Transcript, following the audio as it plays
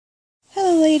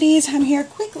ladies, I'm here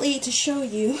quickly to show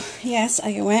you. Yes,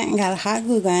 I went and got a hot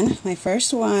glue gun, my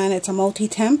first one. It's a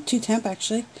multi-temp, 2-temp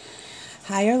actually,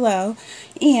 high or low.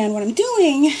 And what I'm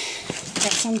doing,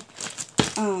 got some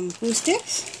glue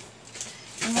sticks,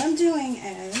 and what I'm doing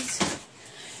is,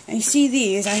 and you see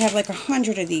these, I have like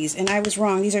 100 of these, and I was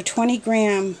wrong. These are 20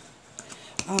 gram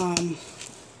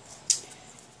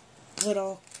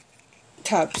little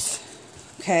tubs.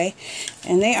 Okay,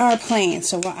 and they are plain,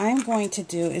 so what I'm going to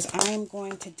do is I'm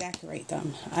going to decorate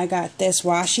them. I got this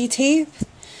washi tape.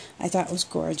 I thought it was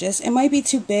gorgeous. It might be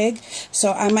too big,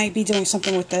 so I might be doing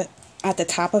something with the at the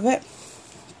top of it.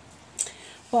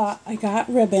 But I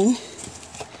got ribbon,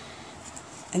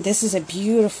 and this is a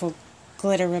beautiful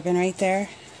glitter ribbon right there.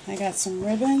 I got some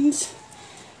ribbons,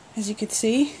 as you can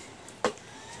see.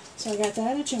 So I got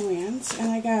that at Joann's,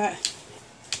 and I got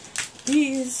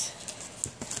these.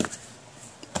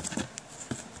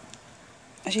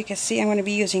 As you can see, I'm going to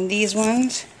be using these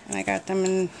ones, and I got them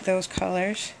in those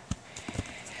colors.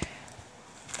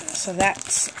 So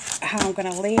that's how I'm going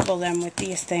to label them with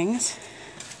these things.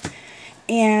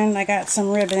 And I got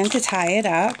some ribbon to tie it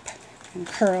up and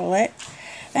curl it.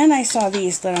 And I saw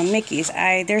these little Mickeys.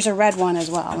 There's a red one as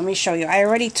well. Let me show you. I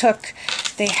already took,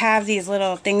 they have these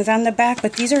little things on the back,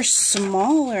 but these are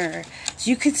smaller. So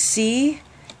you could see,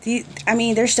 I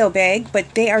mean, they're still big,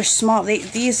 but they are small.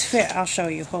 These fit, I'll show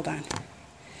you, hold on.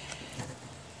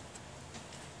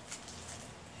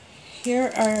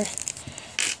 Here are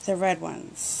the red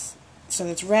ones. So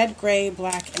it's red, gray,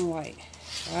 black, and white.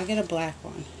 So I'll get a black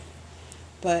one.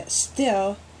 But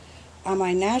still, on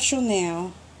my natural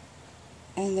nail,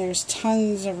 and there's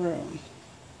tons of room.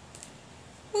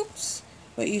 Oops.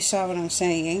 But you saw what I'm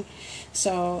saying.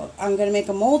 So I'm going to make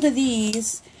a mold of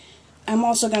these. I'm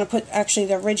also going to put actually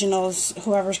the originals,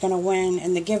 whoever's going to win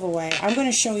in the giveaway. I'm going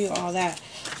to show you all that.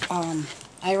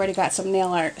 I already got some nail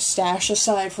art stashed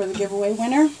aside for the giveaway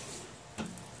winner.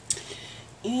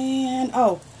 And,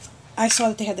 oh, I saw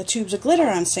that they had the tubes of glitter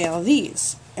on sale,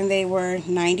 these. And they were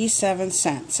 97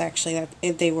 cents, actually.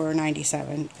 They were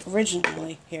 97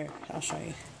 originally. Here, I'll show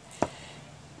you.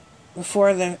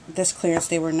 Before this clearance,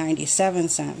 they were 97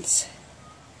 cents.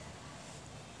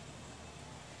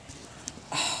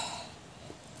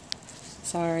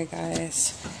 Sorry,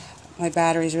 guys. My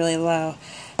battery's really low.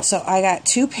 So I got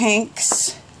 2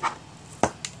 pinks.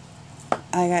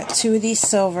 I got 2 of these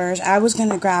silvers. I was going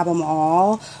to grab them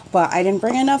all, but I didn't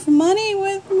bring enough money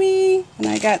with me. And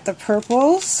I got the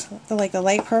purples, the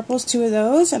light purples, 2 of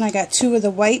those. And I got 2 of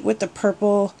the white with the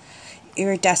purple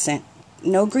iridescent.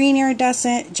 No green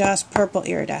iridescent, just purple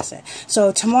iridescent.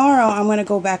 So tomorrow I'm going to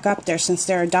go back up there since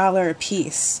they're $1 a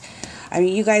piece. I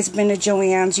mean, you guys have been to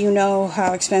Joann's. You know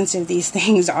how expensive these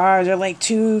things are. They're like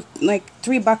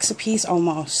 $3 a piece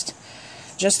almost.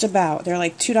 Just about. They're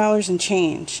like $2 and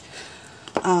change.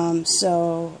 And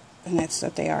that's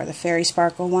what they are, the fairy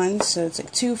sparkle ones. So it's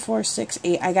like 2, 4, 6,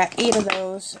 8. I got 8 of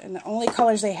those, and the only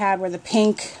colors they had were the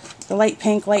pink, the light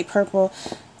pink, light purple,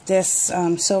 this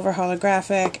silver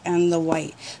holographic, and the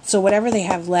white. So whatever they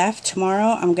have left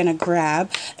tomorrow, I'm going to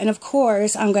grab. And of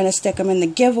course, I'm going to stick them in the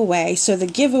giveaway. So the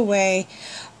giveaway,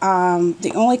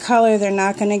 the only color they're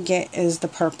not going to get is the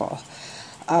purple.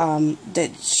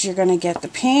 That you're going to get the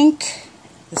pink,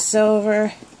 the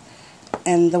silver,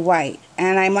 and the white.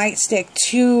 And I might stick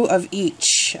 2 of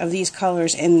each of these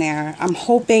colors in there. I'm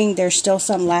hoping there's still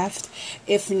some left.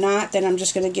 If not, then I'm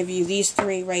just going to give you these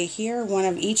 3 right here, 1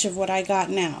 of each of what I got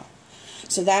now.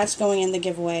 So that's going in the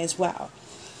giveaway as well.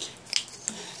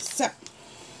 So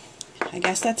I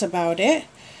guess that's about it.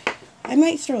 I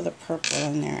might throw the purple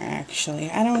in there actually.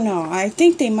 I don't know. I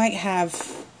think they might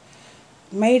have,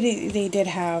 maybe they did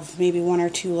have maybe 1 or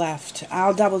 2 left.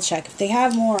 I'll double check. If they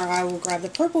have more, I will grab the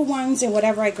purple ones, and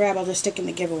whatever I grab, I'll just stick in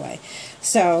the giveaway.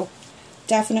 So,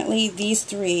 definitely these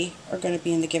 3 are going to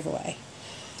be in the giveaway.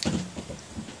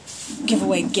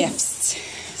 Giveaway gifts.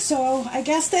 So, I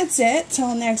guess that's it.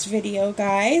 Till next video,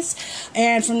 guys.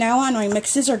 And from now on, my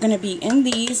mixes are going to be in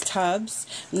these tubs,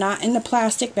 not in the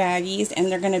plastic baggies,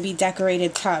 and they're going to be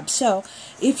decorated tubs. So,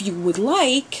 if you would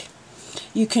like,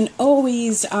 you can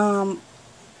always,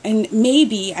 and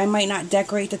maybe I might not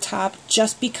decorate the top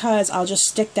just because I'll just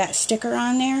stick that sticker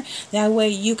on there. That way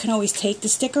you can always take the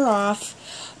sticker off,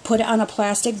 put it on a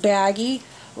plastic baggie,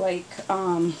 like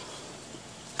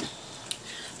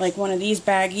one of these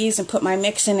baggies, and put my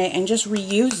mix in it and just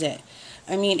reuse it.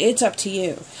 I mean, it's up to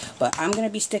you. But I'm going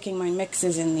to be sticking my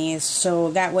mixes in these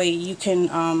so that way you can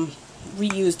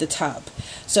reuse the tub.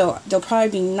 So there'll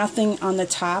probably be nothing on the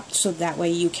top, so that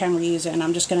way you can reuse it, and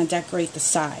I'm just going to decorate the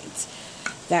sides.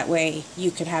 That way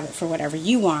you could have it for whatever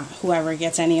you want. Whoever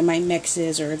gets any of my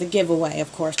mixes, or the giveaway,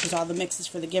 of course, because all the mixes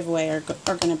for the giveaway are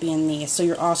going to be in these. So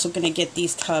you're also going to get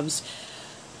these tubs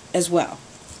as well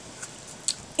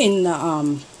in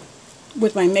the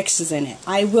with my mixes in it.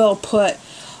 I will put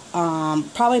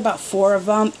probably about 4 of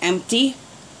them empty,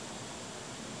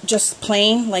 just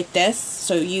plain like this.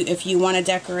 So if you want to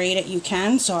decorate it, you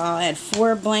can. So I'll add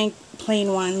 4 blank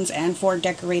plain ones and 4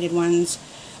 decorated ones,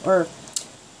 or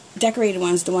decorated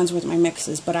ones, the ones with my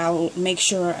mixes, but I'll make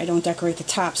sure I don't decorate the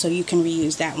top so you can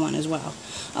reuse that one as well.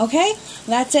 Okay,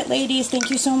 that's it, ladies. Thank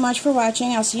you so much for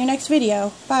watching. I'll see you next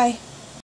video. Bye.